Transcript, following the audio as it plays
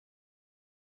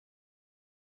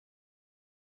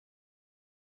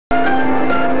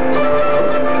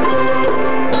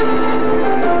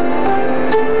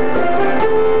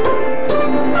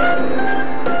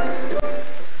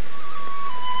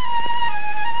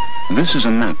This is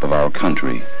a map of our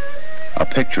country, a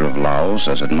picture of Laos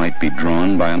as it might be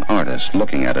drawn by an artist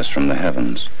looking at us from the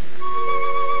heavens.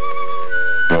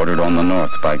 Bordered on the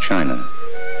north by China.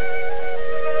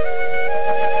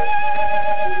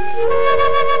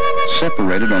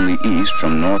 Separated on the east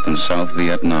from North and South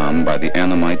Vietnam by the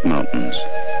Annamite Mountains.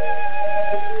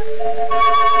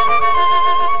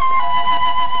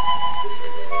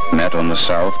 Met on the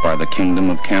south by the Kingdom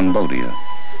of Cambodia.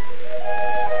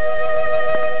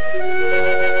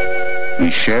 We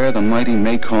share the mighty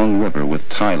Mekong River with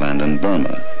Thailand and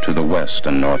Burma to the west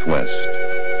and northwest.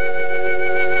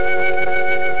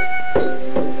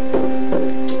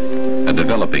 A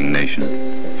developing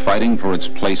nation, fighting for its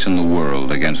place in the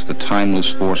world against the timeless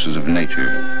forces of nature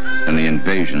and the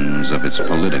invasions of its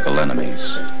political enemies.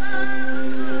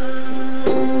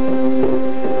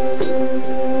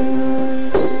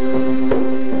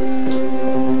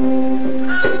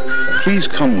 Please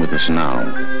come with us now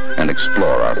and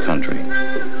explore our country.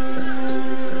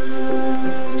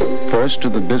 First to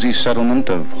the busy settlement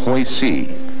of Hoi Si,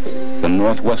 the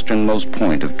northwesternmost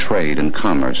point of trade and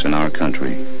commerce in our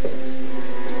country.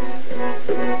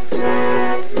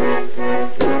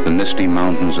 The misty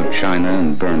mountains of China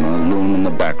and Burma loom in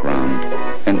the background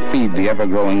and feed the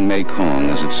ever-growing Mekong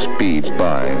as it speeds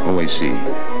by Hoi Si.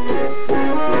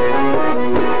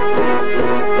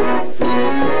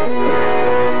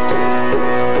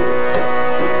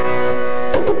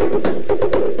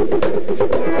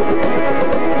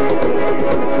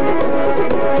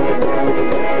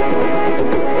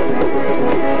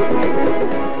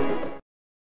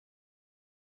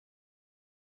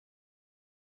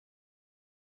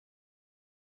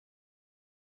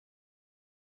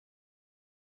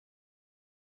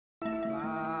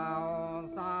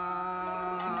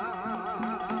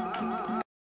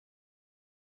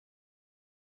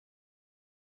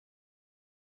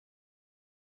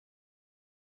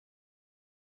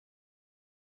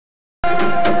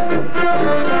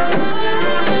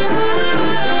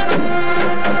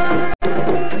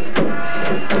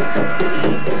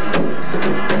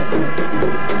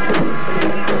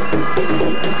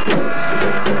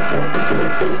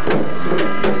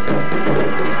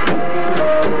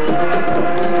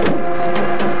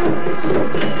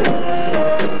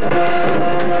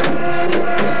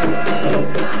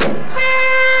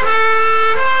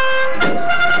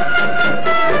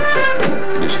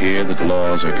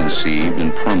 Laws are conceived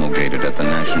and promulgated at the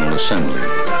National Assembly.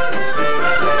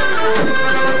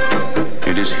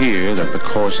 It is here that the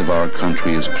course of our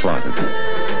country is plotted,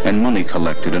 and money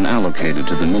collected and allocated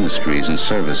to the ministries and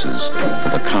services for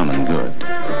the common good.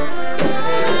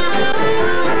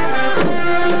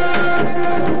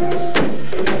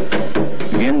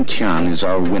 Vientiane is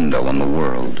our window on the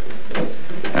world.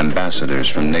 Ambassadors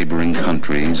from neighboring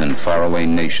countries and faraway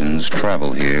nations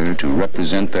travel here to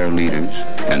represent their leaders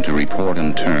and to report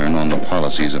in turn on the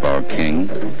policies of our king,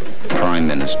 prime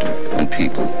minister, and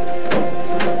people.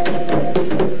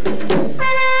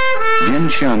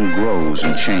 Vientiane grows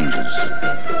and changes,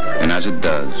 and as it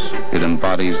does, it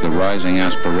embodies the rising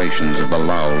aspirations of the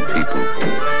Lao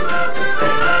people.